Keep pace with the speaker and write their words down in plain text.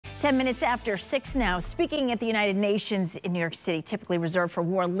10 minutes after 6 now, speaking at the United Nations in New York City, typically reserved for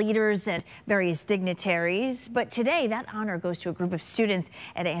war leaders and various dignitaries. But today, that honor goes to a group of students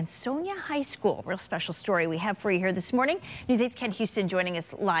at Ansonia High School. Real special story we have for you here this morning. News 8's Ken Houston joining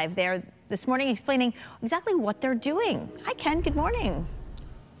us live there this morning, explaining exactly what they're doing. Hi, Ken. Good morning.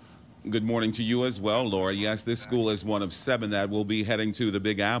 Good morning to you as well, Laura. Yes, this school is one of 7 that will be heading to the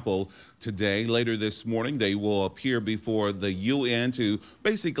Big Apple today. Later this morning, they will appear before the UN to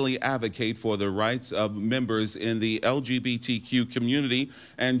basically advocate for the rights of members in the LGBTQ community.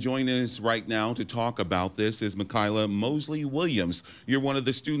 And joining us right now to talk about this is Michaela Mosley Williams. You're one of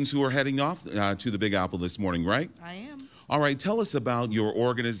the students who are heading off to the Big Apple this morning, right? I am. All right, tell us about your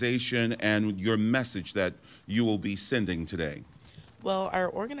organization and your message that you will be sending today. Well,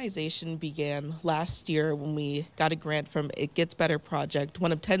 our organization began last year when we got a grant from It Gets Better Project,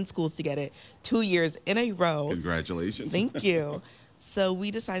 one of 10 schools to get it 2 years in a row. Congratulations. Thank you. So we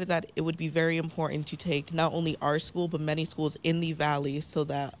decided that it would be very important to take not only our school, but many schools in the Valley so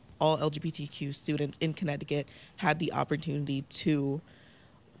that all LGBTQ students in Connecticut had the opportunity to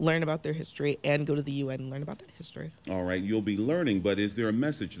learn about their history and go to the UN and learn about that history. All right, you'll be learning, but is there a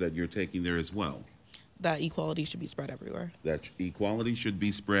message that you're taking there as well? That equality should be spread everywhere. That equality should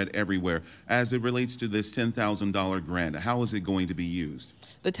be spread everywhere. As it relates to this $10,000 grant, how is it going to be used?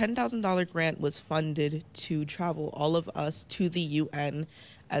 The $10,000 grant was funded to travel all of us to the UN,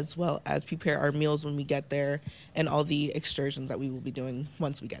 as well as prepare our meals when we get there and all the excursions that we will be doing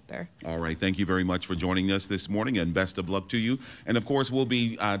once we get there. All right. Thank you very much for joining us this morning, and best of luck to you. And of course, we'll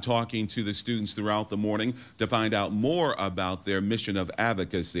be talking to the students throughout the morning to find out more about their mission of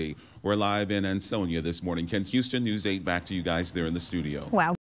advocacy. We're live in Ansonia this morning. Ken Houston, News 8, back to you guys there in the studio. Wow.